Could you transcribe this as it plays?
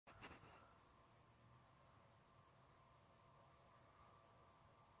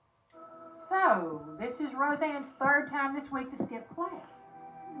So, this is Roseanne's third time this week to skip class.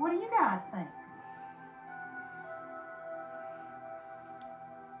 What do you guys think?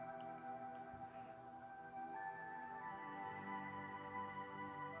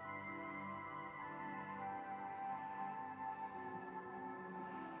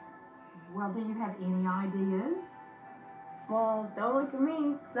 Well, do you have any ideas? Well, don't look at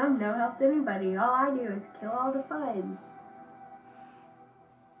me, 'cause I'm no help to anybody. All I do is kill all the fun.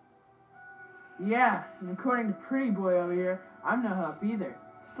 Yeah, and according to Pretty Boy over here, I'm no help either.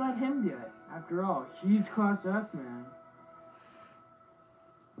 Just let him do it. After all, he's class act man.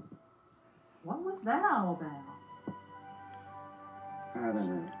 What was that all about? I don't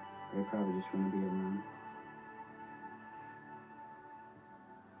know. They probably just want to be alone.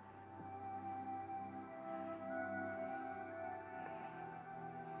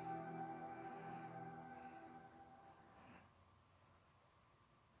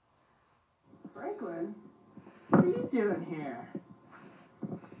 Franklin, what are you doing here?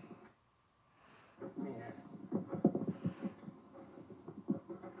 Here.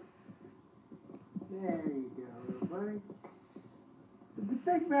 There you go, little buddy. Did the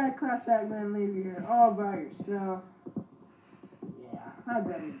big bad class act man leave you here all by yourself? Yeah, I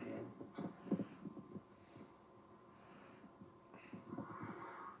bet he did.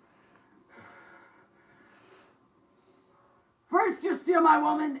 First you steal my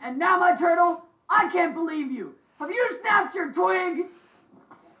woman, and now my turtle? I can't believe you! Have you snapped your twig?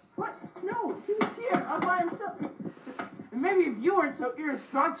 What? No, he was here all by himself. And maybe if you weren't so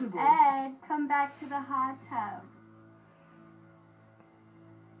irresponsible. Ed, come back to the hot tub.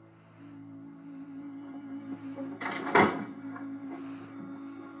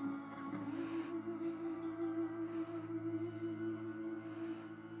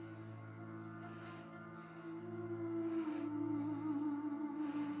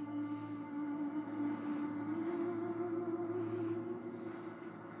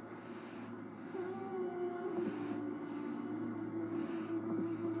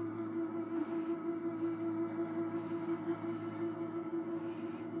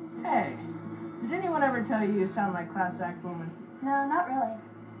 Hey, did anyone ever tell you you sound like class act woman? No, not really.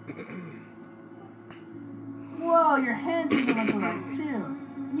 Whoa, your hands even look alike too.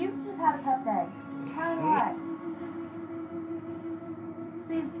 You've just had a tough day. Try and relax.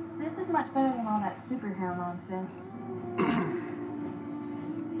 See, this is much better than all that superhero nonsense.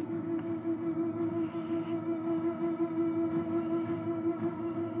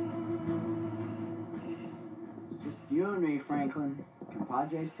 It's just you and me, Franklin.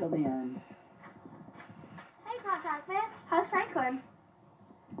 Compadres till the end. Hey, Contact Man. How's Franklin?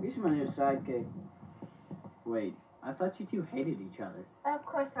 He's my new sidekick. Wait, I thought you two hated each other. Of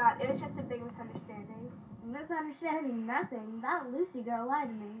course not. It was just a big misunderstanding. Misunderstanding nothing. That Lucy girl lied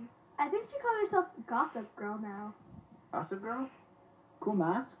to me. I think she called herself Gossip Girl now. Gossip Girl? Cool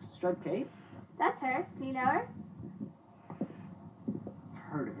mask, striped cape? That's her. Do you know her?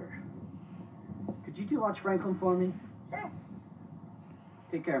 Heard of her. Could you two watch Franklin for me? Sure.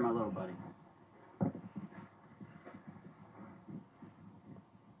 Take care of my little buddy.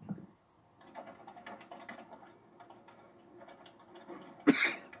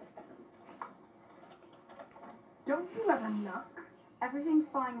 Don't you ever knock? Everything's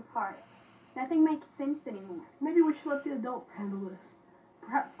falling apart. Nothing makes sense anymore. Maybe we should let the adults handle this.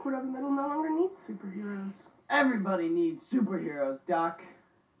 Perhaps Cordova Middle no longer needs superheroes. Everybody needs superheroes, Doc.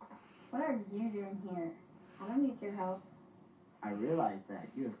 What are you doing here? I don't need your help. I realize that.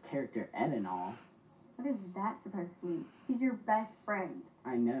 You have character Ed and all. What is that supposed to mean? He's your best friend.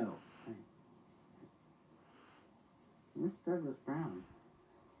 I know. Where's Douglas Brown?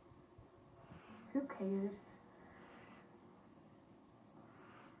 Who cares?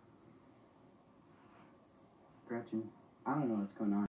 Gretchen, I don't know what's going on.